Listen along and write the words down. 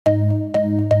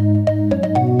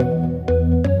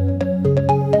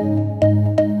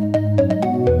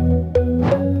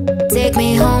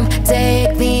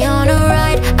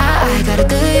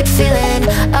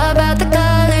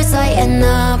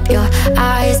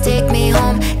take me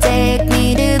home, take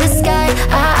me to the sky.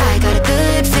 I got a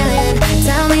good feeling.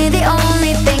 Tell me the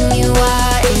only thing you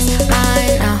are is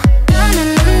mine now. Na na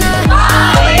na na.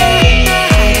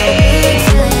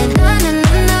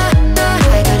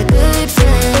 I got a good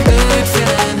feeling. Good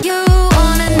feeling. You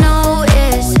wanna know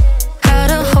is how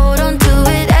to hold on to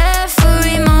it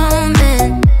every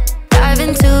moment. Dive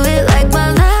into it like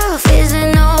my love is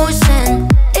an ocean.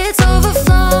 It's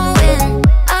overflowing.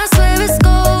 I swear it's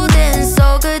golden.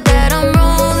 So good that I'm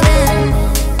rolling.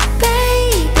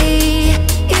 Baby,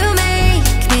 you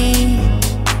make me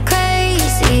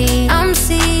crazy. I'm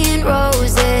seeing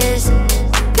roses.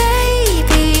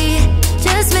 Baby,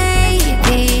 just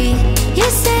maybe you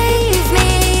save me.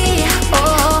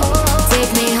 Oh,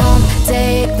 take me home,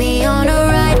 take me on a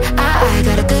ride. I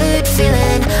got a good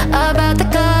feeling about the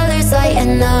colors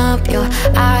lighting up your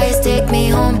eyes. Take me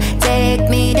home, take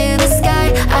me to